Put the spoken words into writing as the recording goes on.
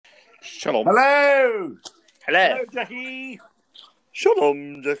Shalom. Hello! Hello. Hello, Jackie!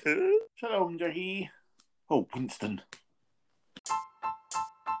 Shalom, Jackie. Shalom, Jackie. Oh, Winston.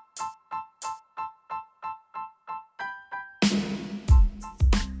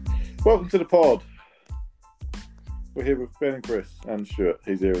 Welcome to the pod. We're here with Ben and Chris and Stuart.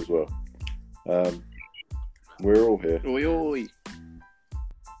 He's here as well. We're all here. Oi, oi.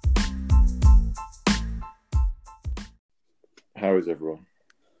 How is everyone?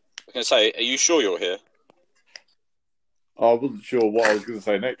 I was going to say, are you sure you're here? I wasn't sure what I was going to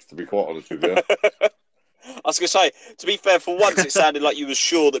say next, to be quite honest with you. I was going to say, to be fair, for once it sounded like you were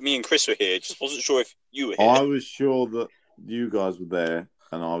sure that me and Chris were here. Just wasn't sure if you were here. I was sure that you guys were there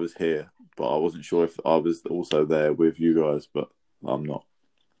and I was here, but I wasn't sure if I was also there with you guys, but I'm not.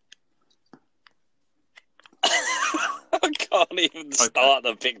 I can't even start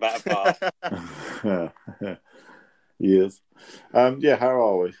to pick that apart. Yes. Yeah, how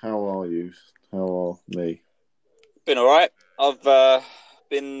are we? How are you? How are me? Been all right. I've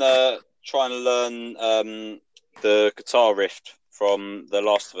been trying to learn the guitar riff from The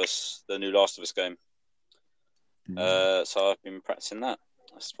Last of Us, the new Last of Us game. So I've been practicing that.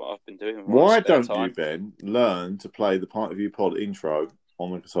 That's what I've been doing. Why don't you, Ben, learn to play the Pint of You Pod intro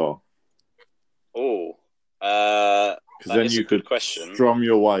on the guitar? Oh, because then you could strum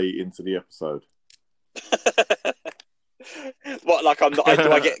your way into the episode. What, like I'm not?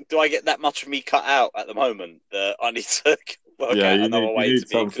 Do I get that much of me cut out at the moment that I need to work out another way to be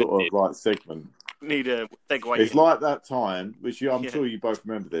some sort of like segment. Need a segue. It's like that time, which I'm sure you both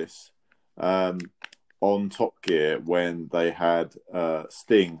remember this, on Top Gear when they had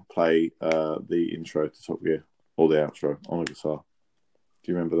Sting play the intro to Top Gear or the outro on a guitar.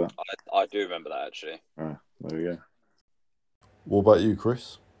 Do you remember that? I do remember that actually. There we go. What about you,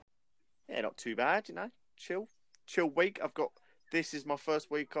 Chris? Yeah, not too bad. You know, chill week. This is my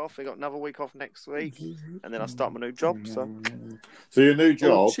first week off. I got another week off next week, and then I start my new job. So your new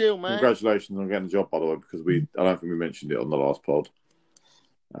job. Chill, man. Congratulations on getting the job, by the way, because I don't think we mentioned it on the last pod.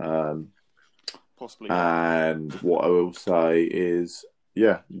 Possibly. And what I will say is,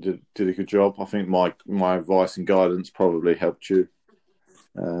 yeah, you did a good job. I think my advice and guidance probably helped you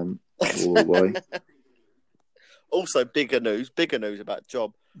all the way. Also, bigger news about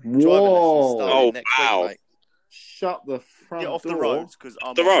job. Whoa! Next week, mate. Shut the front door. Get off door. the roads, because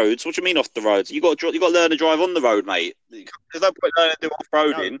the roads. What do you mean off the roads? You got to learn to drive on the road, mate. There's no point learning to do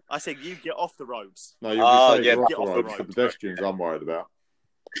off-roading. No, I said you get off the roads. No, you'll be safe get off the roads. The pedestrians I'm worried about.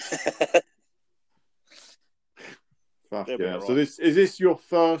 Fuck yeah! Right. So is this your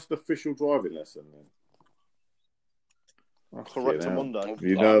first official driving lesson then? Correct, Monday. Are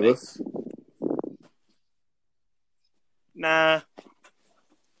you nervous? Nah.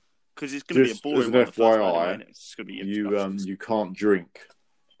 Because it's going to be a boring one. Just as an FYI, it's going to be you can't drink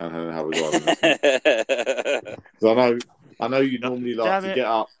and then have a driving lesson. So I know you normally like to get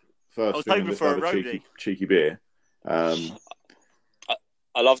up first thing and just have a cheeky beer.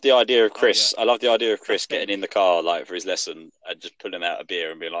 I love the idea of Chris. I love the idea of Chris getting in the car like for his lesson and just pulling out a beer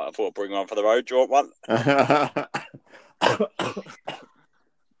and being like, "I thought I'd bring one for the road. Do you want one?"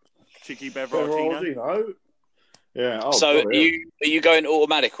 Cheeky beveragino. Yeah. Oh, so are you going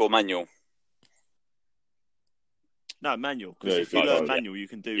automatic or manual? No, manual. Because if you learn manual, you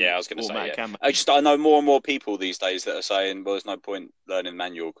can do. Yeah, I was going to say. Yeah. I know more and more people these days that are saying, "Well, there's no point learning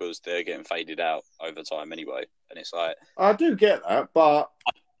manual because they're getting faded out over time anyway." And it's like, I do get that, but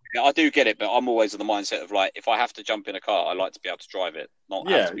I do get it. But I'm always in the mindset of like, if I have to jump in a car, I like to be able to drive it.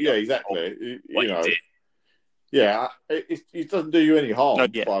 Exactly. Yeah, it doesn't do you any harm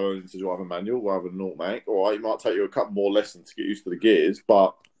by learning to drive a manual rather than an automatic. All right, it might take you a couple more lessons to get used to the gears,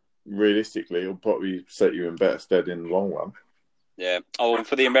 but realistically, it'll probably set you in better stead in the long run. Yeah. Oh, and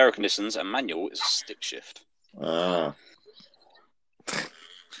for the American lessons, a manual is a stick shift. I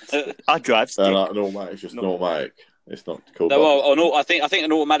drive stick. An automatic is just an automatic. It's not cool. No, well, I think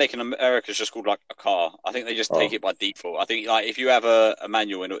an automatic in America is just called like a car. I think they just take it by default. I think like if you have a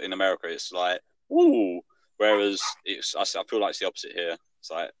manual in America, it's like ooh. Whereas I feel like it's the opposite here. It's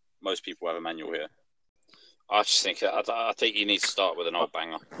like most people have a manual here. I just think I think you need to start with an old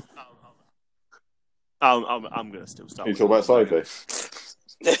banger. I'm going to still start. You talk about Sophie.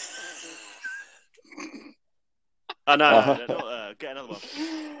 No, get another one.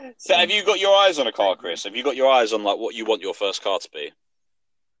 So, have you got your eyes on a car, Chris? Have you got your eyes on like what you want your first car to be?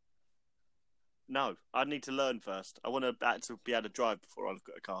 No, I need to learn first. I want to be able to drive before I look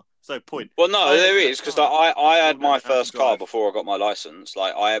at a car. So point. Well, no, there is because I had my first car before I got my license.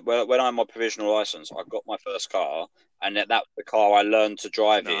 Like when I had my provisional license, I got my first car, and that was the car I learned to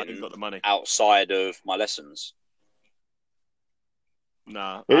drive in got the money. Outside of my lessons.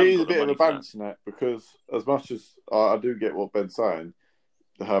 Nah, it is a bit of a balancing act because as much as I do get what Ben's saying,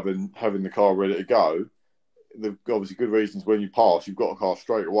 having the car ready to go, the obviously good reasons when you pass, you've got a car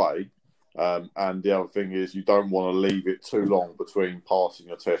straight away. And the other thing is you don't want to leave it too long between passing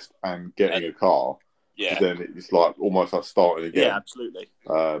your test and getting a car. Yeah. Then it's like almost like starting again. Yeah, absolutely.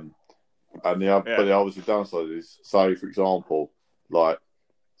 And but the obviously downside is, say for example, like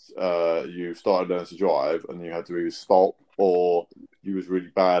you started learning to drive and you had to either stop or you was really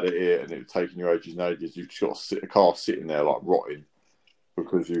bad at it and it was taking you ages and ages. You've just got a car sitting there like rotting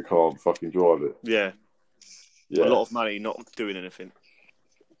because you can't fucking drive it. Yeah. A lot of money not doing anything.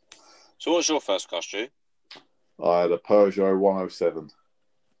 So what's your first car, Stu? I had a Peugeot 107.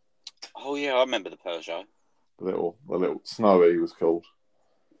 Oh yeah, I remember the Peugeot. A little Snowy was called.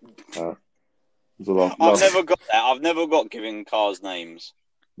 I've never got that. I've never got giving cars names.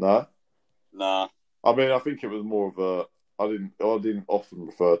 No? Nah. I mean, I think it was more of a... I didn't often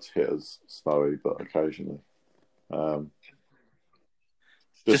refer to it as Snowy, but occasionally.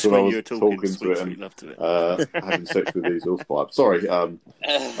 Just when you were talking to it and having sex with these horse Sorry.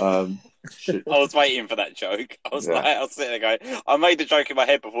 Shit. I was waiting for that joke. I was sitting there going, I made the joke in my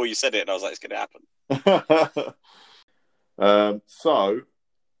head before you said it, and I was like, it's going to happen. So,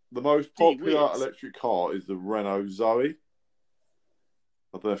 the most popular electric car is the Renault Zoe.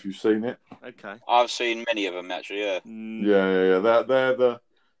 I don't know if you've seen it. Okay. I've seen many of them, actually, yeah. Yeah. They're the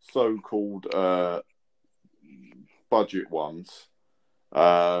so-called budget ones.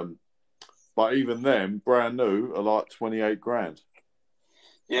 But even them, brand new, are like 28 grand.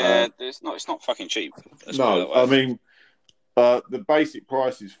 Yeah, it's not fucking cheap. No, I mean, the basic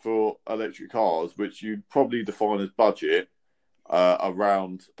prices for electric cars, which you'd probably define as budget,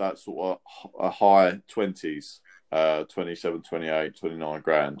 around that sort of a high 20s, 27, 28, 29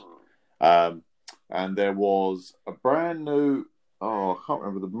 grand. And there was a brand new, I can't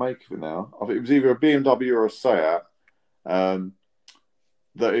remember the make of it now. I think it was either a BMW or a Seat.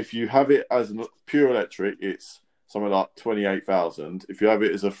 That if you have it as a pure electric, it's something like 28,000. If you have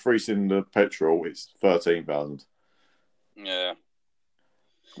it as a 3-cylinder petrol, it's 13,000. Yeah.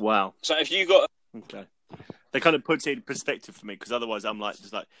 Wow. So if you got... Okay. That kind of puts it in perspective for me, because otherwise I'm like,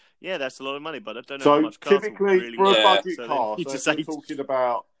 yeah, that's a lot of money, but I don't know how much cars typically, really for a budget car, so if you're talking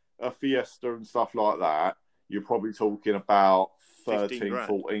about a Fiesta and stuff like that, you're probably talking about 13,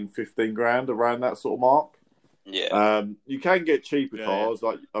 14, 15 grand, around that sort of mark. Yeah. You can get cheaper cars,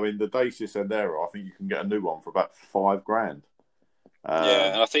 like the Dacia Sandero. I think you can get a new one for about 5 grand.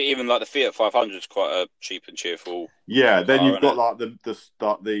 And I think even like the Fiat 500 is quite a cheap and cheerful. Yeah, then you've got like the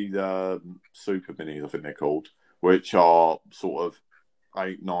super minis, I think they're called, which are sort of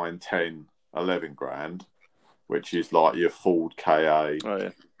 8, 9, 10, 11 grand, which is like your Ford KA. Oh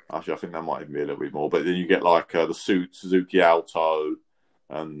yeah. Actually, I think that might even be a little bit more. But then you get like the Suzuki Alto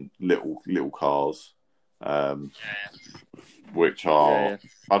and little cars. Which are,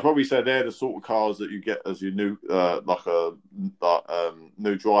 I'd probably say they're the sort of cars that you get as your new,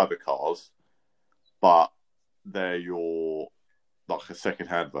 new driver cars, but they're your like a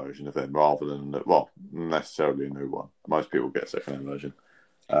second-hand version of them rather than necessarily a new one. Most people get a second-hand version.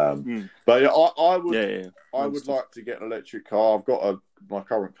 But yeah, I would like to get an electric car. I've got my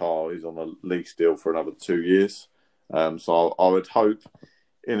current car is on a lease deal for another 2 years, so I would hope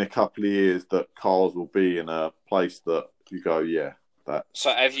in a couple of years that cars will be in a place that you go, that. So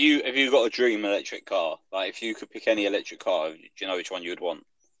have you got a dream electric car? Like if you could pick any electric car, do you know which one you would want?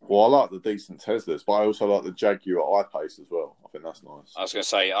 Well, I like the decent Teslas, but I also like the Jaguar I-Pace as well. I think that's nice. I was going to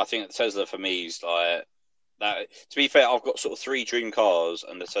say, I think the Tesla for me is like that. To be fair, I've got sort of 3 dream cars,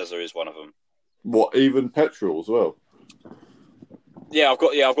 and the Tesla is one of them. What, even petrol as well? Yeah, I've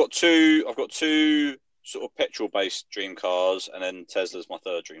got two sort of petrol-based dream cars, and then Tesla's my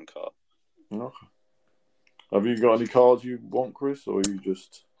 3rd dream car. Okay. Have you got any cars you want, Chris, or are you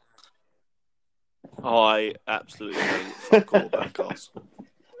just... I absolutely know fuck all about cars.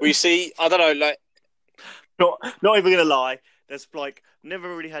 Well, you see, I don't know, like... Not even going to lie, there's like,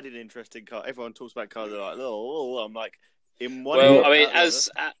 never really had an interest in car. Everyone talks about cars, they're like, I'm like, in one... Well, I mean, as...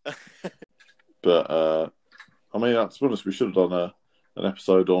 But, I mean, to be honest, we should have done an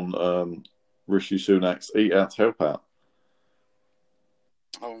episode on... Rishi Sunak's Eat Out to Help Out.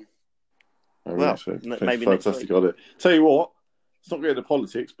 Oh. Well, maybe fantastic idea. Tell you what, it's not getting into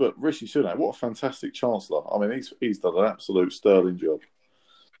politics, but Rishi Sunak, what a fantastic chancellor. I mean, he's done an absolute sterling job.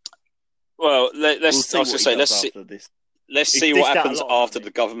 Well, let's see what happens after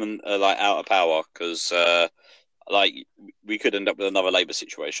the government are like out of power, because we could end up with another Labour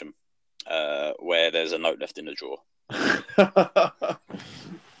situation where there's a note left in the drawer.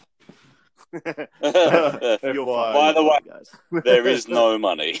 You're fine. By the way, guys. There is no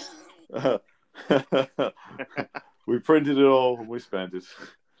money. We printed it all and we spent it.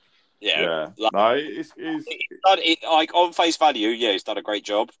 Yeah. Like, no, it's like on face value, yeah, he's done a great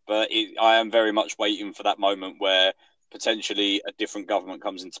job, but I am very much waiting for that moment where potentially a different government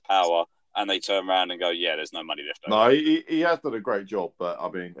comes into power and they turn around and go, yeah, there's no money left over. No, he has done a great job, but I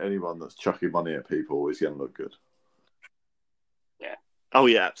mean, anyone that's chucking money at people is going to look good. Yeah. Oh,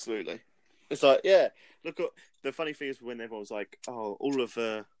 yeah, absolutely. It's like, yeah, look at the funny thing is when everyone's like, oh, all of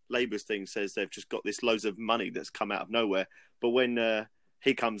Labour's thing says they've just got this loads of money that's come out of nowhere. But when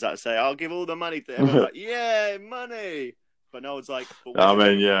he comes out and say, I'll give all the money to everyone, like, yeah, money. But no one's like, I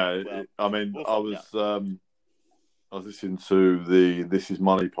mean, yeah. Well, I mean, I was listening to the This Is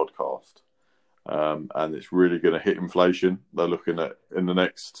Money podcast, and it's really going to hit inflation. They're looking at in the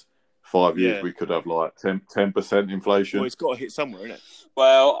next 5 years, we could have like 10% inflation. Well, it's got to hit somewhere, isn't it?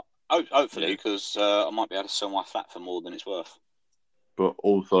 Well, hopefully, because I might be able to sell my flat for more than it's worth. But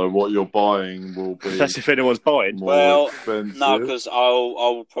also, what you're buying will be... That's if anyone's buying. Well, expensive. No, because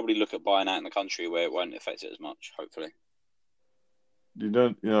I'll probably look at buying out in the country where it won't affect it as much, hopefully.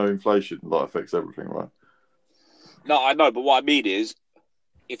 Inflation affects everything, right? No, I know, but what I mean is,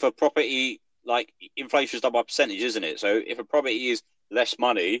 if a property, inflation is done by percentage, isn't it? So if a property is less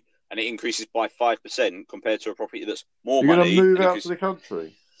money and it increases by 5% compared to a property that's more money... You're going to move out to the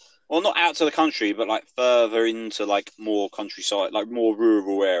country? Well, not out to the country, but further into more countryside, more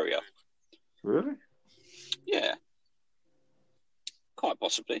rural area. Really? Yeah. Quite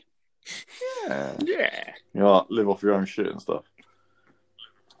possibly. Yeah. Yeah. Live off your own shit and stuff.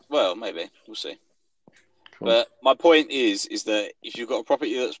 Well, maybe. We'll see. Cool. But my point is that if you've got a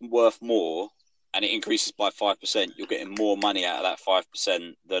property that's worth more and it increases by 5%, you're getting more money out of that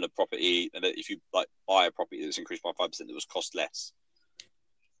 5% than a property. And if you buy a property that's increased by 5% that was cost less.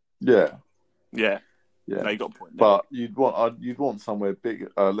 Yeah. No, you got a point there. But you'd want somewhere big.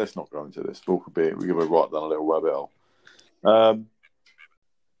 Let's not go into this. Talk a bit. We're going to right down a little rabbit hole.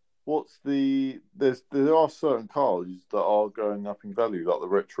 There are certain cars that are going up in value, like the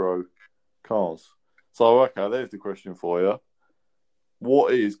retro cars. So, okay, there's the question for you.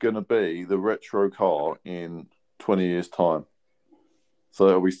 What is going to be the retro car in 20 years' time? So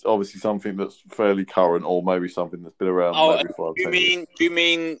it'll be obviously something that's fairly current, or maybe something that's been around maybe 5 years. Do you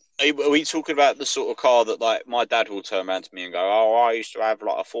mean, are we talking about the sort of car that my dad will turn around to me and go, oh, I used to have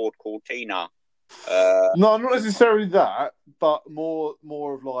a Ford Cortina? No, not necessarily that, but more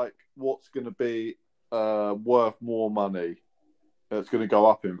of what's going to be worth more money. It's going to go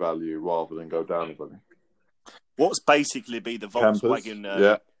up in value rather than go down in value. What's basically be the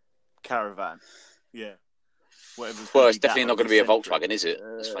Volkswagen Caravan? Yeah. Well, it's definitely not going to be a Volkswagen, is it?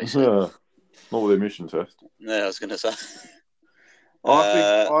 Let's face it. Not with the emission test. Yeah, I was going to say.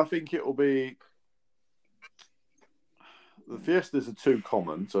 I think it will be. The Fiestas are too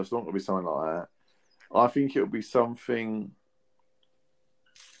common, so it's not going to be something like that. I think it will be something.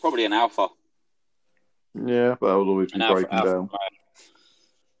 Probably an Alfa. Yeah, but that will always be breaking down.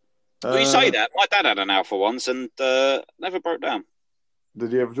 Well, you say that. My dad had an Alfa once and never broke down.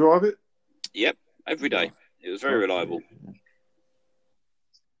 Did you ever drive it? Yep, every day. It was very reliable.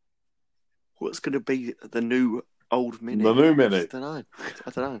 What's going to be the new old Mini? The new Mini? I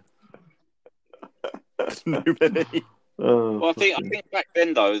don't know. New Mini. Well, I think back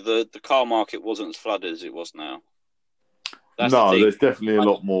then, though, the car market wasn't as flooded as it was now. There's definitely a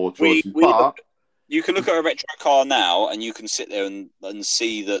lot more choices. You can look at a retro car now, and you can sit there and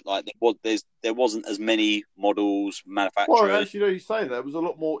see that there wasn't as many models, manufacturers. Well, actually, you say that there was a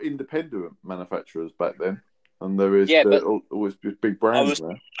lot more independent manufacturers back then, and there is always big brands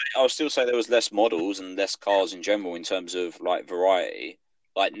now. I would still say there was less models and less cars in general in terms of variety.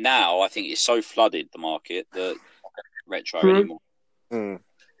 Now, I think it's so flooded the market that retro anymore. Mm.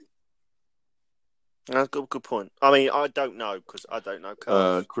 That's a good point. I mean, I don't know because I don't know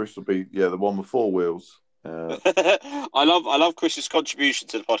cars. Chris will be the one with 4 wheels. I love Chris's contribution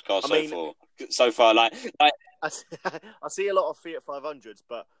to the podcast so far. I see a lot of Fiat 500s,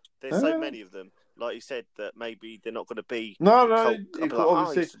 but there's so many of them. Like you said, that maybe they're not going to be. No.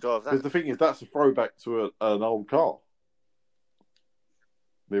 Because the thing is, that's a throwback to an old car.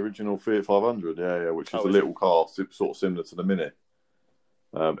 The original Fiat 500, which is a little car, sort of similar to the Mini.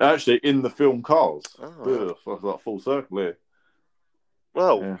 Actually, in the film Cars. Full circle here.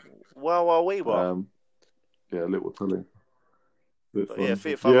 Well, while we were. A little telly. Fiat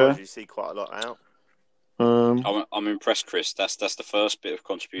 500 you see quite a lot out. I'm impressed, Chris. That's the first bit of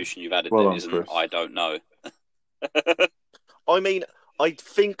contribution you've added. Well, isn't Chris. I don't know. I mean, I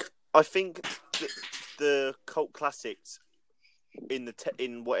think the cult classics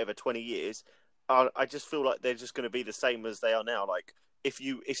in whatever 20 years, I just feel like they're just going to be the same as they are now. Like it's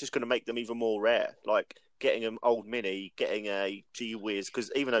just going to make them even more rare. Like getting an old Mini, getting a G-Wiz,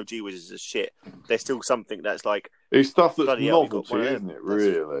 because even though G-Wiz is a shit, there's still something that's like it's stuff that's novelty, isn't it?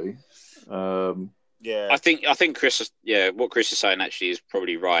 Really. Yeah, I think Chris, what Chris is saying actually is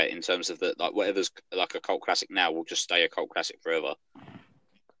probably right in terms of that. Like whatever's like a cult classic now will just stay a cult classic forever.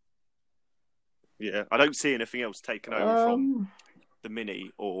 Yeah, I don't see anything else taken over from the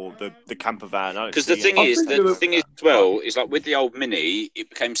Mini or the camper van. Because the thing is as well is like with the old Mini, it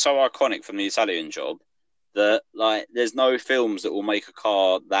became so iconic from the Italian Job that like there's no films that will make a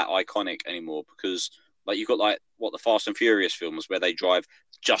car that iconic anymore, because like you've got like the Fast and Furious films where they drive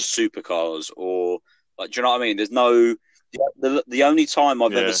just supercars, or like, do you know what I mean? There's no the only time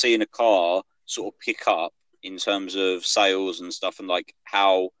I've ever seen a car sort of pick up in terms of sales and stuff and like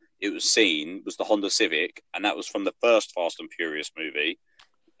how it was seen was the Honda Civic, and that was from the first Fast and Furious movie.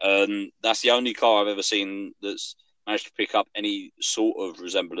 That's the only car I've ever seen that's managed to pick up any sort of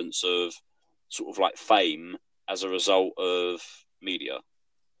resemblance of sort of like fame as a result of media.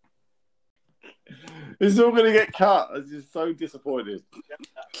 It's all going to get cut. I'm just so disappointed.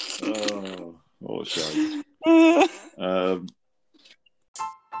 Oh, what a shame.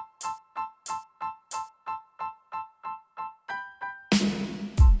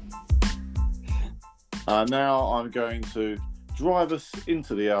 Now I'm going to drive us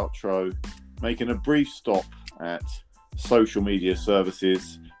into the outro, making a brief stop at social media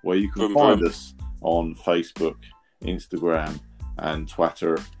services where you can find us on Facebook, Instagram, and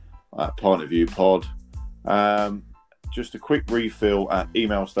Twitter at Point of View Pod. Just a quick refill at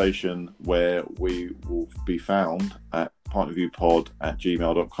email station where we will be found at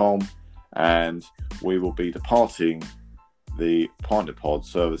pointofviewpod@gmail.com, and we will be departing the Point of Pod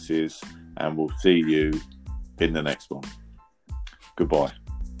services, and we'll see you in the next one. Goodbye.